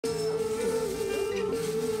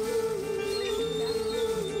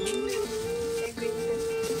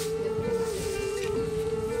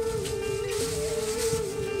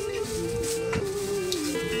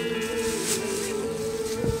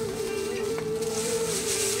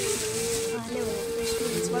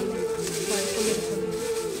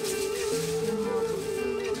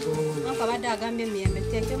agambye emiyembe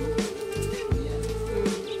tekemu.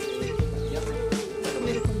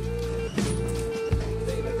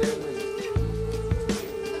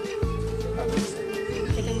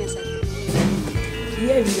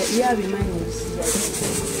 Yeah, be mindful.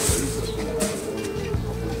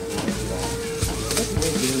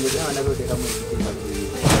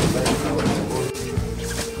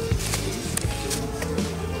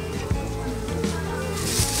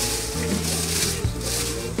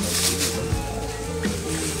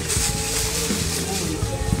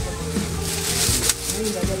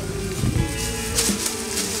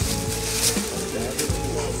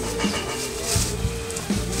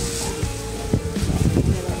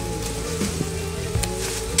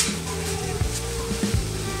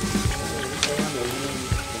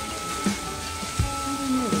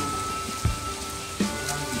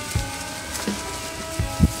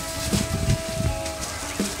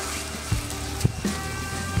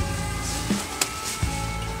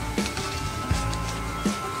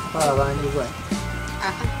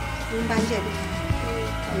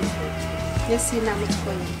 Yes, you know what's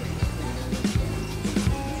going on.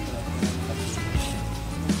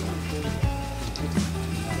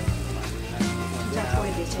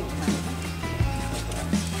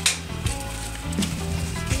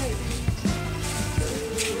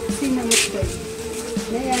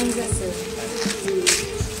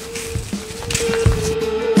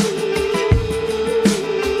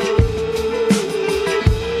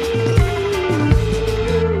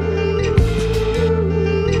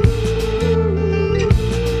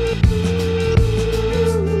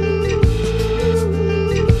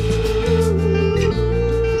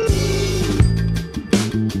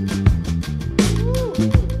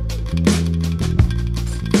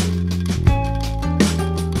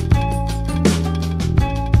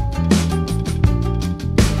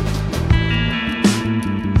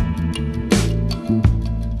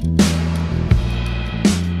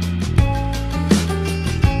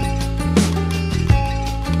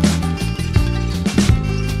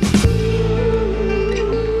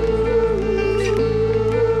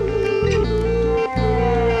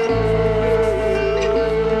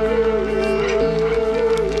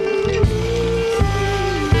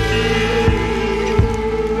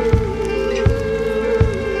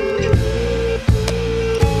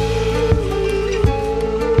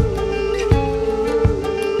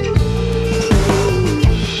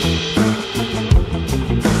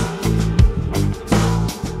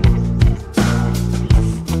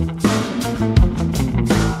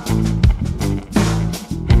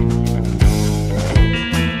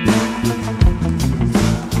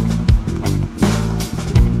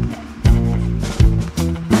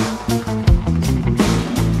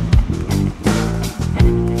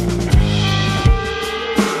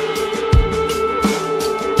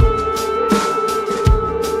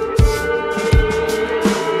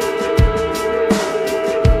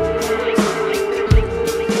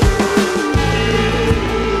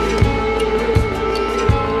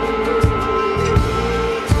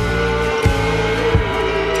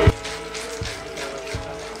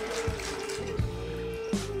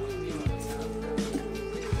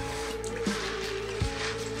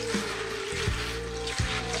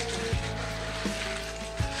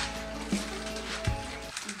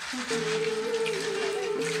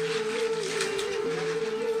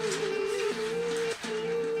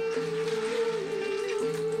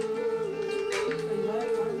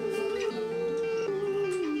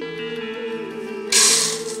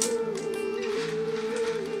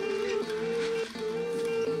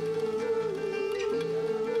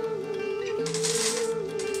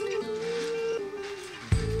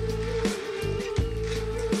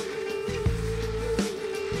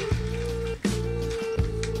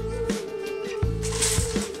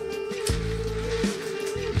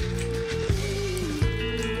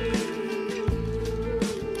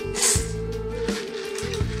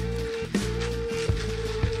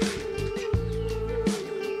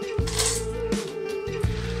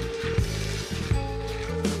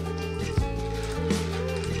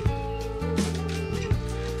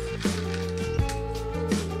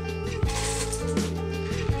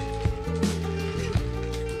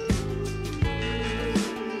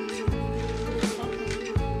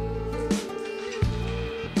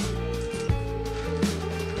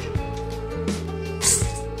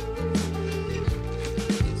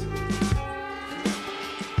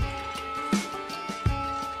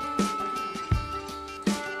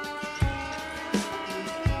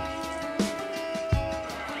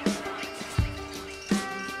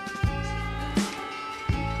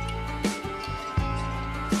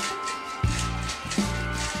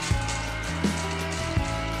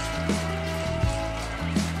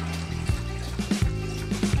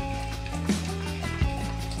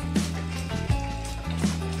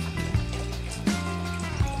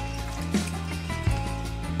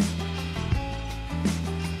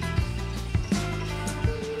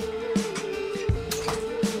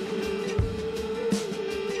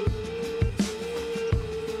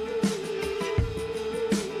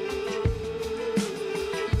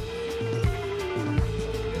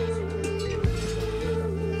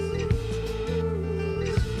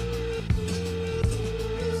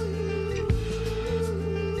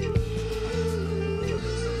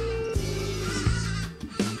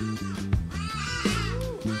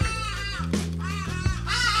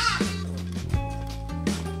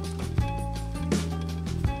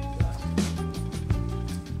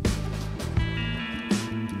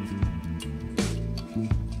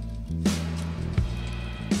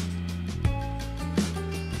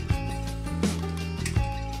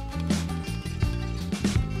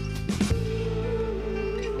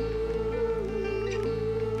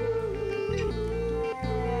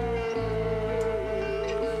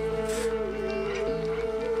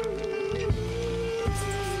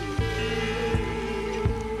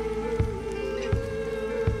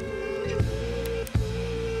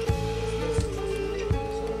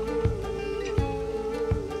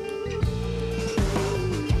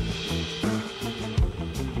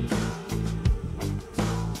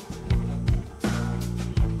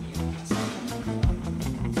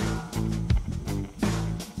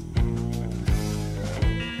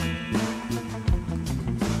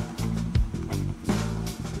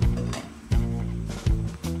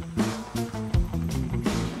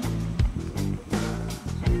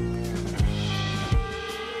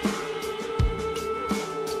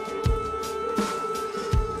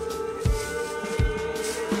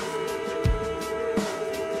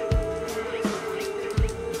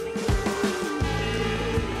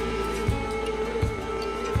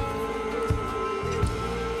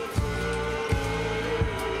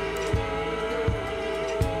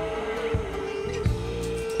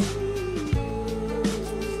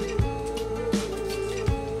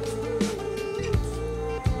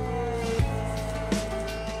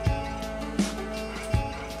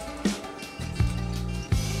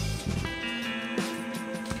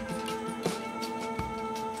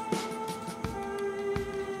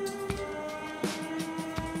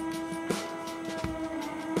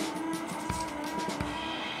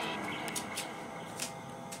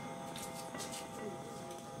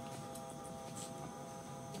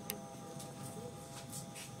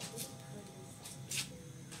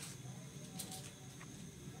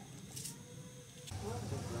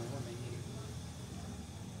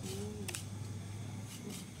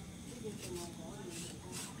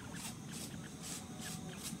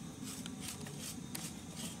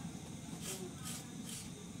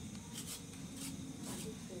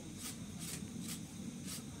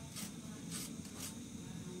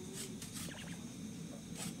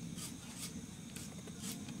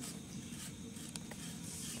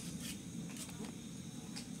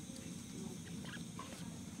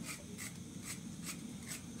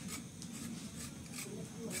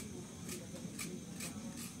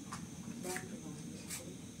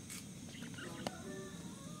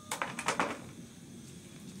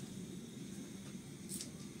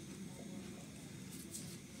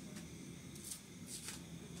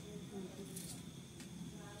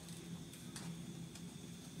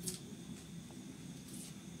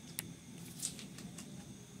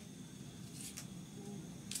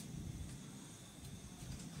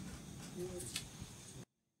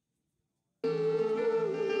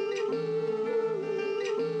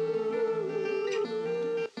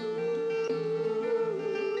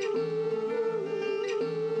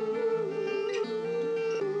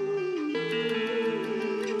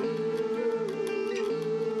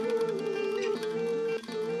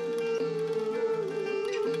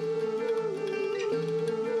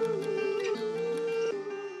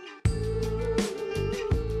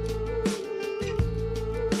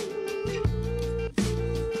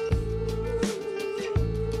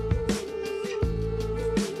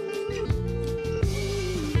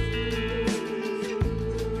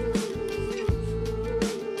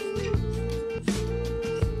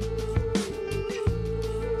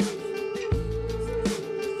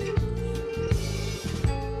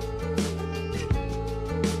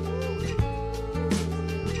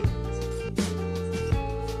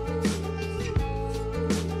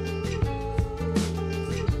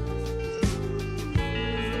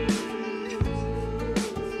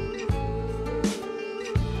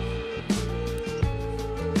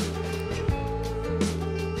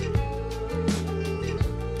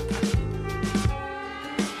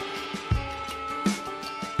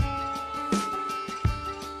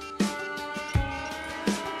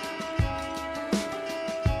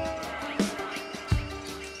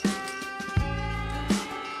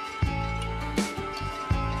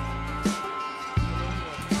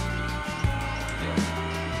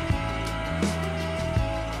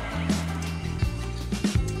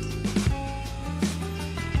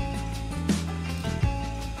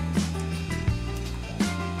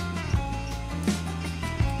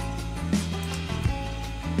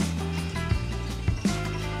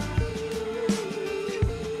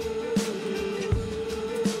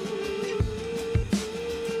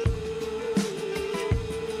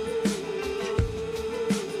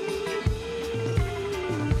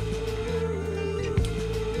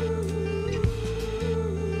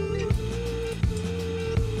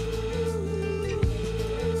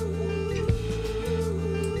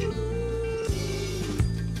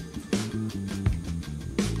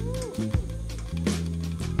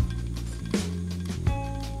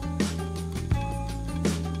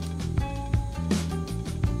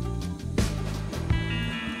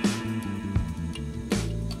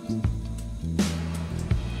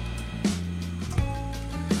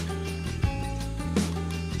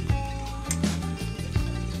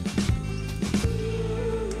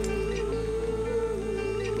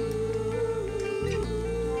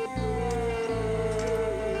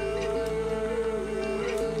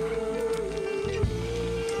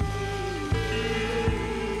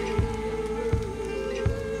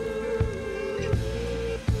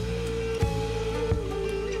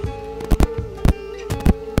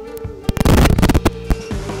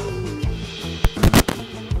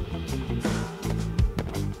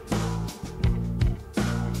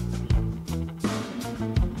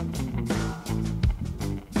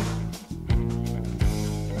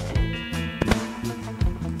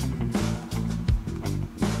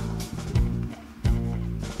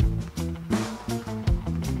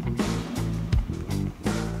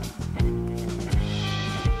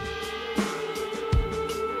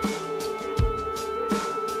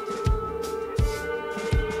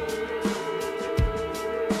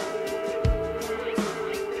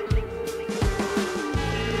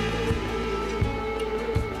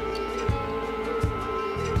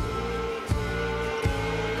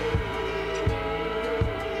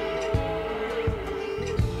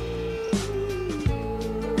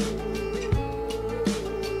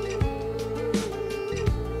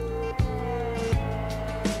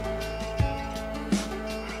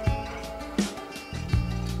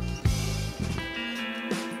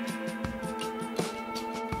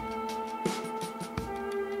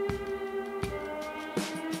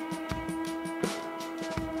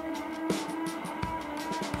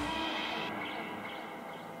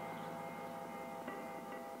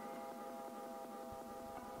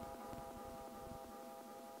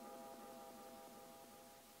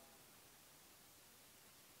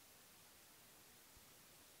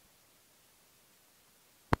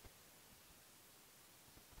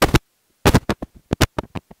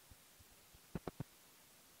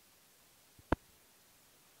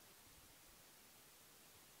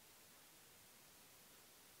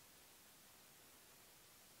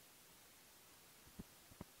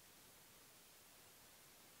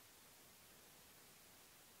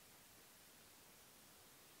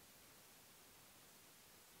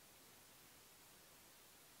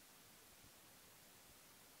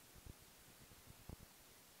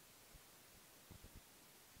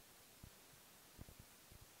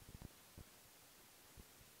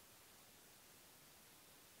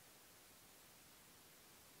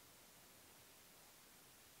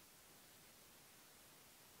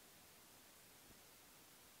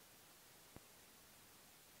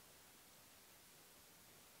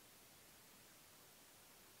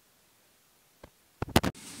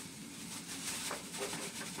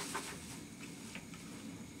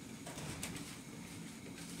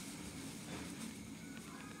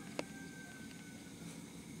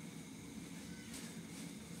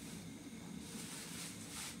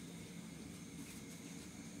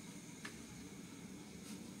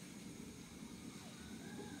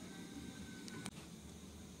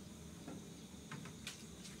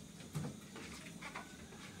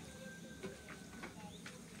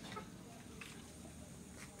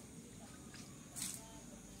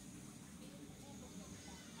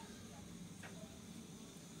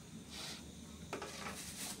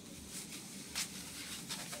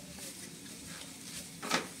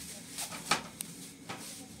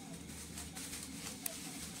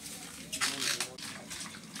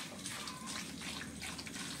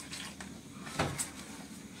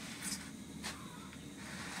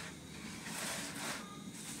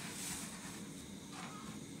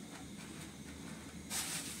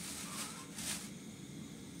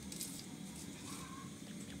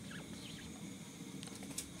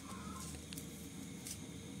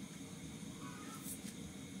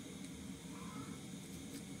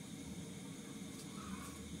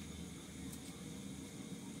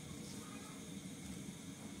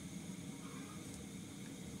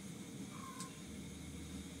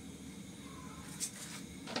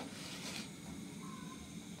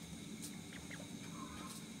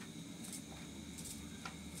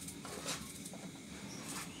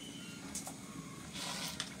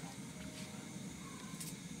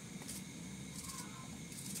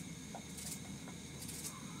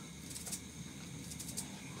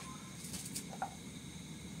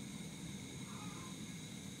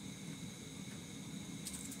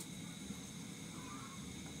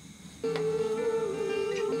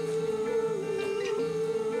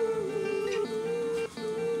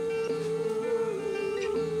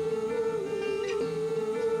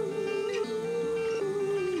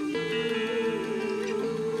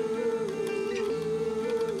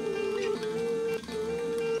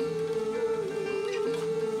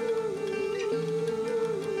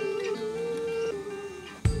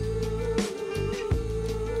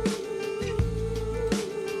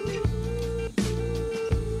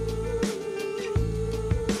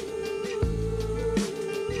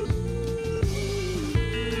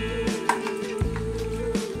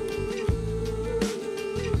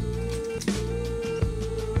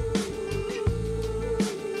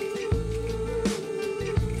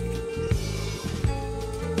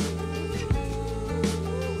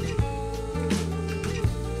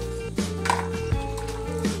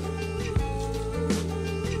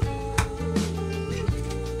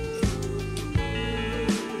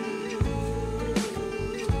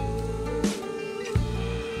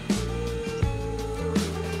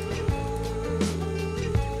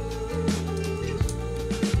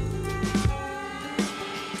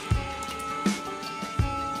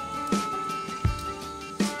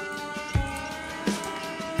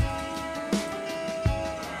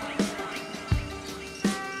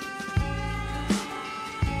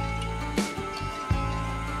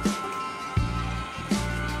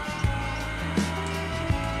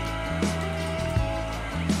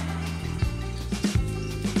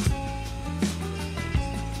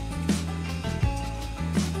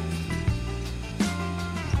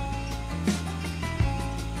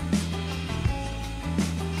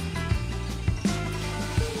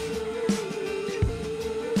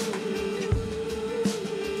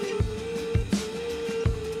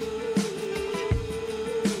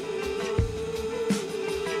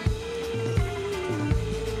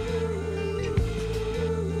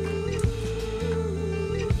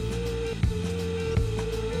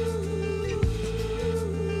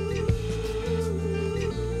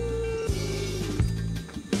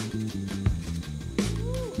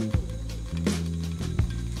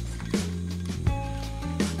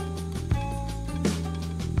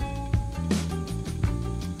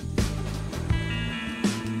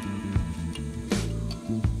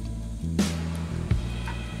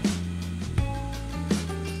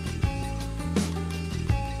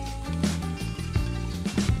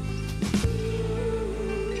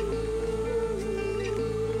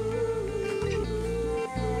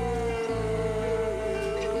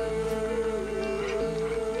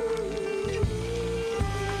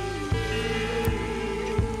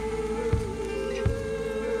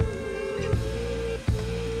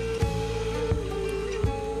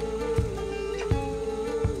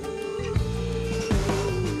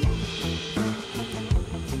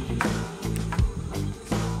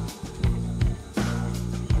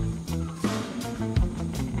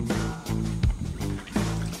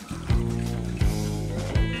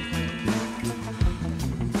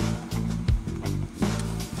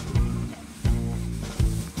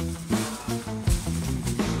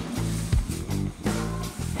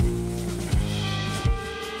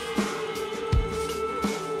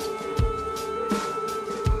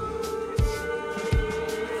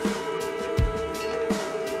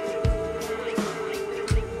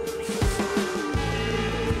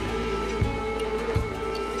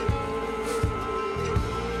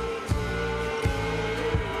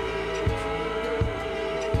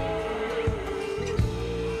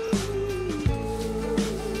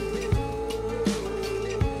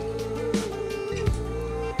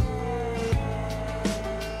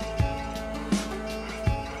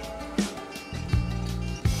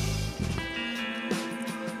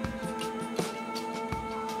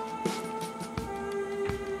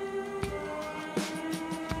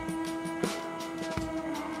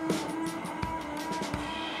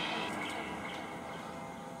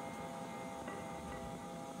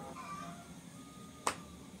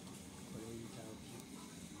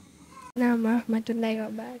 Naam, rahmatullahi wa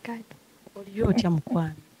barakatuh. Oliyo otya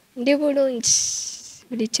mukwano? Ndi bulungi,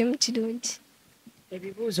 buli kimu kirungi.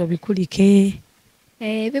 Ebibuuzo bikuliko?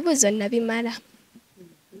 Ebibuuzo nabimala.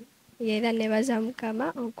 Era nebaza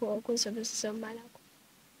Mukama okunsobozesa omalako.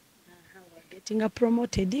 Getting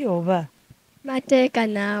promoted oba? Mateeka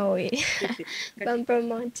naawe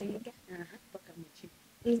bampromotinga.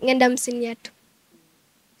 Ngenda mu senior 2.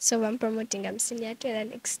 So bampromotinga mu senior 2 era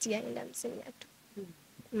next year ngenda mu senior 2.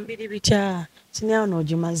 Biri bitya senior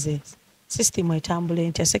n'ogimaze? System etambula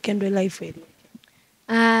entya? Secondary life eri?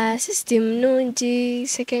 System nungi,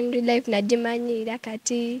 secondary life nagimanyira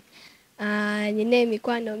kati nina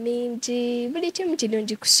emikwano mingi, buli kimu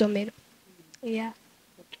kirungi ku ssomero. Yeah.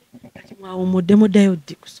 Kati mwawumudde muddayo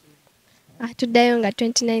ddi ku ssomero? Tuddayo nga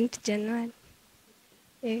 29th January.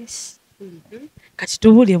 Yes. Kati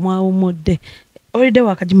tubulye mwawumudde. Olidde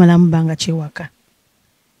wakagimalamu bbanga ki ewaka?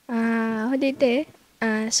 Holiday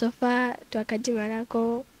so far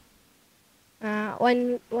twakagimalako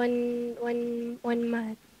one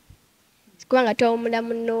month kubanga twawumula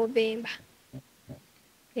mu November.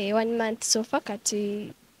 1 month so far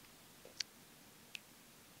kati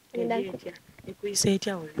ekuyisa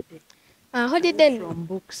etya holiday from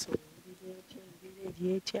books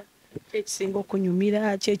ekisinga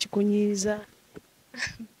okunyumira kyekikunyiiza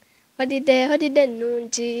holiday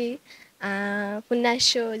nnungi funa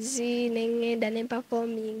shows neŋŋenda ne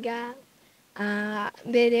performinga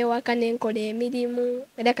mbeera ewaka nenkola emirimu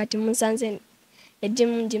era kati musanze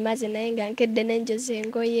egimu ngimaze naye nga nkedde nenjoza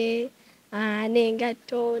engoye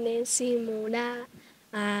n'engatto n'ensiimuula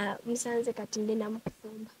musanze kati ndi namu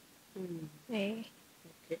kufumba.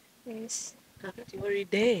 Yes. kakati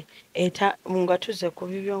holiday nga tuze ku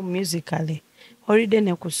bibyo musically holiday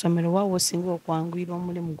ne ku ssomero waawo osinga okwanguyira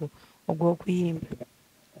omulimu ogw'okuyimba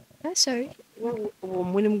Sorry.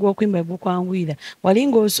 omulimu gw'okuyimba gukwanguyira wali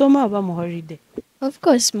ng'osoma oba mu holiday? Of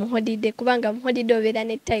course mu holiday kubanga mu holiday obeera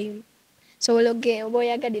ne time sobola oba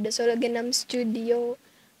oyagalidde osobola ogenda mu studio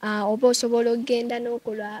oba osobola ogenda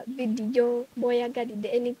n'okola vidiyo bw'oyagalidde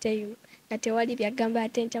anytime nga tewali byagamba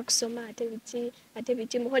ate ntya kusoma ate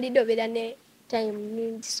biki mu holiday obeera ne time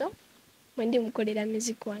nyingi so mwe ndi mukolera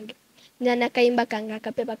music wange nina nakayimba kange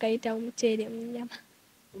akape bakayita omuceere mu nnyama.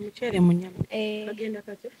 Omuceere mu nnyama kagenda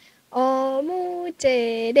katya?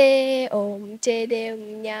 Omuceere mu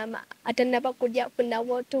nnyama atanaba kulya funa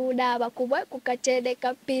w'otuula bakubwe ku kaceere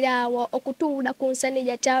ka piraawo okutuula ku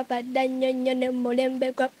nsanija kyabadda nnyo nnyo ne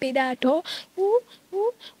mulembe gwa Piraato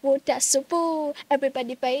wuta supu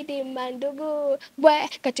everybody fighting mandugu bwe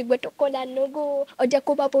kati gwe tokola nnugu ojja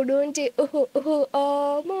kuba bulungi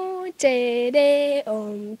omuceere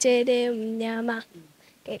mu nnyama.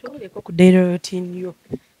 Tubuleko ku daily routine yo.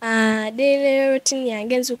 Daily routine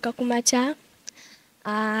yange nzuuka ku makya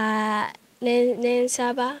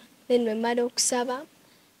nensaba then bwe mmala okusaba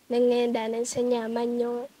neŋŋenda nensenya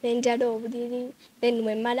amannyo nenjala obuliri then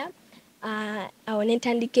bwe mmala awo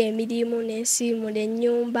nentandika emirimu nensiimula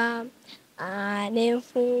ennyumba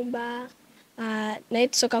nenfumba naye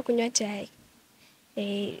tusooka kunywa caayi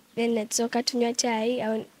then netusooka tunywa caayi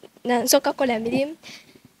nsooka kukola mirimu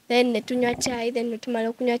then netunywa caayi then netumala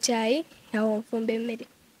okunywa caayi awo nfumba emmere.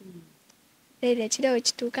 Leero ekiro we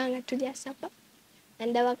kituuka nga tulya sapa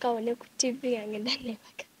ndabakawo ne ku TV yange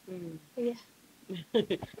ndanebaka.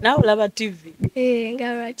 Naawe olaba TV?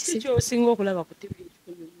 Nga lwaki kiki osinga okulaba ku TV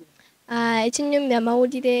ekinyumya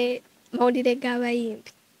mawulire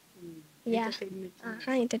g'abayimbi.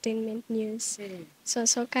 Entertainment news. So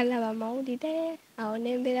nsooka laba mawulire awo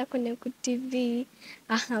nembeerako ne ku TV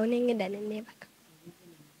awo nengenda nenebaka.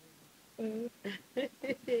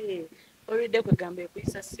 Holiday kwegamba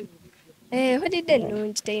ekuyisa si bubi? Holiday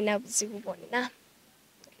nnungi terina buzibu bwonna.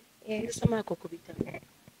 Osomako ku bitabo?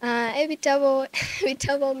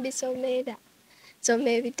 Ebitabo mbisomera. Soma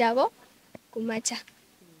ebitabo ku makya.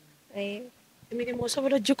 Emirimu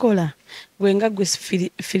osobola ogikola gwe nga gwe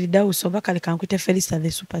Firidausi oba kale kankuyite Felister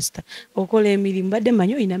the superstar okola emirimu badde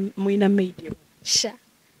manyi muyina maid?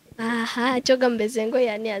 Kyogambeza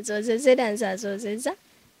engoye ani azoozeza era nze azoozeza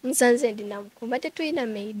musanze ndi namukuma tetulina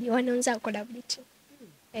maid wano nze akola buli kimu.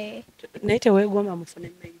 Naye teweegomba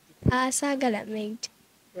mufune maid? Saagala maid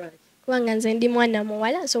kubanga nze ndi mwana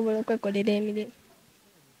muwala nsobola okwekolera emirimu.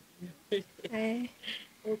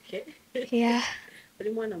 Oli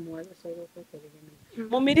mwana muwala osobola okwekolera emirimu.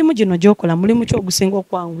 Mu mirimu gino gy'okola mulimu ki ogusinga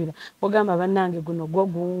okwanguyira ogamba bannange guno gwo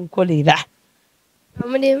gunkolera?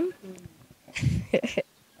 Omulimu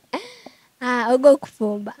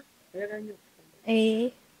ogw'okufumba.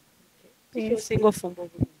 Kiki osinga ofumba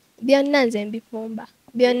obulungi? Byonna nze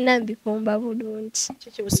mbifumba bulungi.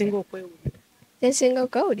 Kiki osinga okwewulira? Kyensinga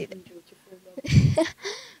okwewulira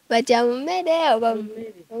batya mu mmere oba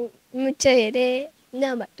muceere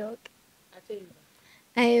n'amatooke.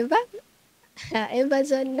 Enva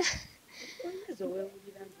zonna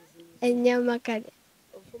ennyama kale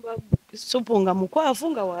supu nga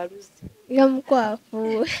mukwafu nga waluzi? nga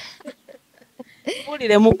mukwafu.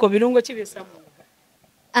 Buliremukko birungo ki byesamu?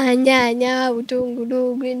 Nnyaanya,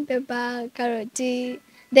 butungulu, green pepper, karoti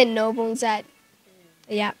then n'obunzaali.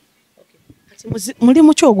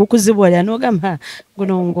 Mulimu ki ogukuzibwalira n'ogamba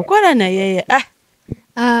guno ngukola naye?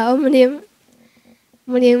 Omulimu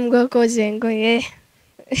gw'okwoza engoye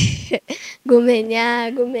gumenya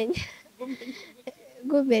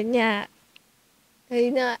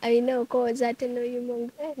alina okwoza ate n'oyuma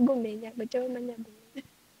gumenya gwe kyomanya gumenya.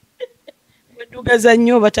 Weddugaza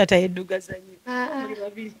nnyo oba taata yeddugaza nnyo?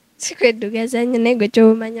 Si kweddugaza nnyo naye gwe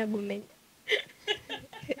kyomanya gumenya.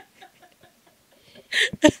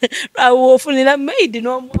 Awo ofunira maid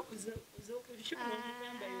n'omuwa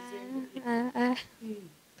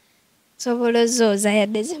Sobola ozooza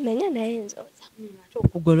yadde zimenya naye nzooza. Ate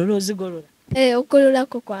okugolola ozigolola?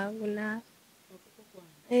 Okugololako kwangu naawe.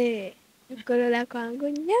 Okugolola kwangu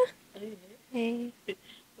nnyo.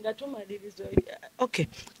 Nga tumaliriza okay,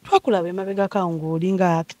 twakulaba emabegako awo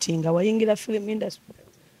ng'olinga actinga wayingira film industry?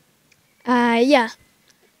 Ya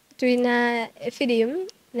tulina firimu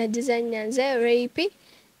nagizannya nze Rape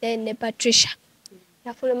then ne Patricia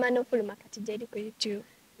yafuluma n'ofuluma kati gyeri ku YouTube.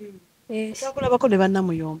 Twakulabako ne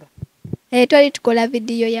bannamuyomba? Twali tukola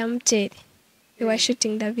vidiyo ya Muteere. We were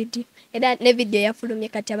shooting the video. Era ne vidiyo yafulumye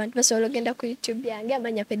kati abantu basobola ogenda ku YouTube yange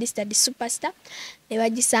amanya Felister the Superstar ne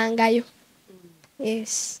bagisangayo.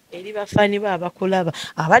 Yes. Eri bafaani bo abakulaba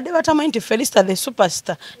abadde batamanyi nti Felister the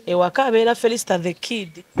Superstar ewaka abeera Felister the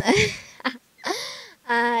Kid.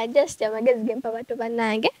 Just amagezi gempa bato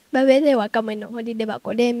bannange babeere ewaka mweno holiday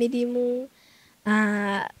bakole emirimu,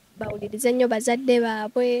 bawulirize nnyo bazadde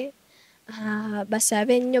baabwe,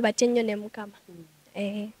 basabe nnyo batye nnyo ne Mukama.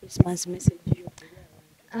 Christmas message yo.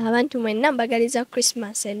 Abantu mwenna mbagaliza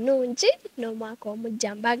Christmas ennungi n'omwaka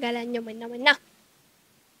omujja mbagala nnyo mwenna mwenna.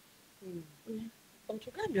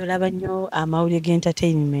 Otugambye olaba nnyo amawulire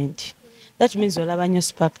g'entertainment. That means olaba nnyo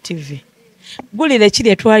Spark TV. Gulire ki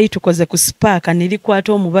lye twali tukoze ku Spark ne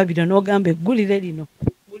likwata omubabiro n'ogamba eggulire lino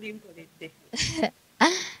gulimpoledde?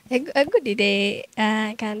 Eggulire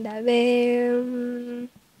kandabe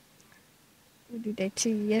eggulire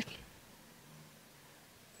kiye.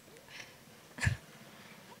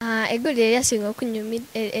 Eggulire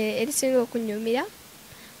erisinga okunyumira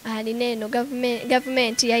alina eno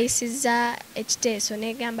gavumenti yayisizza ekiteeso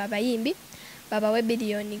n'egamba abayimbi babawe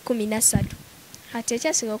biliyoni 13. Ate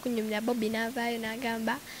ekyasinga okunyumira Bobby n'avaayo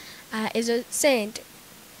n'agamba ezo ssente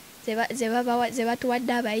ze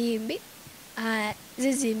batuwadde abayimbi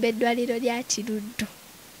zizimba eddwaliro lya Kiruddu.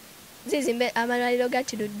 Zizimba amalwaliro ga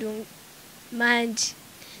Kiruddu mangi.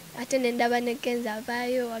 Ate ne ndaba ne Kenza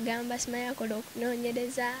avaayo agamba simanyi akola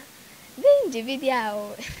okunoonyereza bingi biri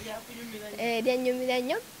awo lyannyumira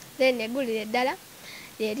nnyo. Then eggulire eddala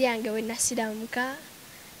lye lyange we nasiramuka.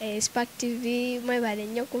 Spark TV mwebale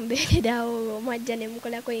nnyo kumbeererawo omwajja ne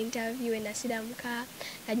mukolako interview we nasiramuka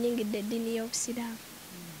anyingidde eddiini y'Obusiraamu.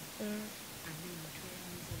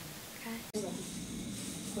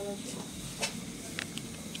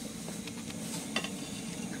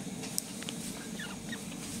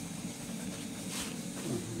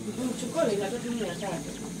 Kikole nga totumira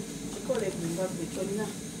taata. Kikole kumbabbe kyonna.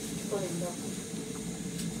 Kikole mbabbe.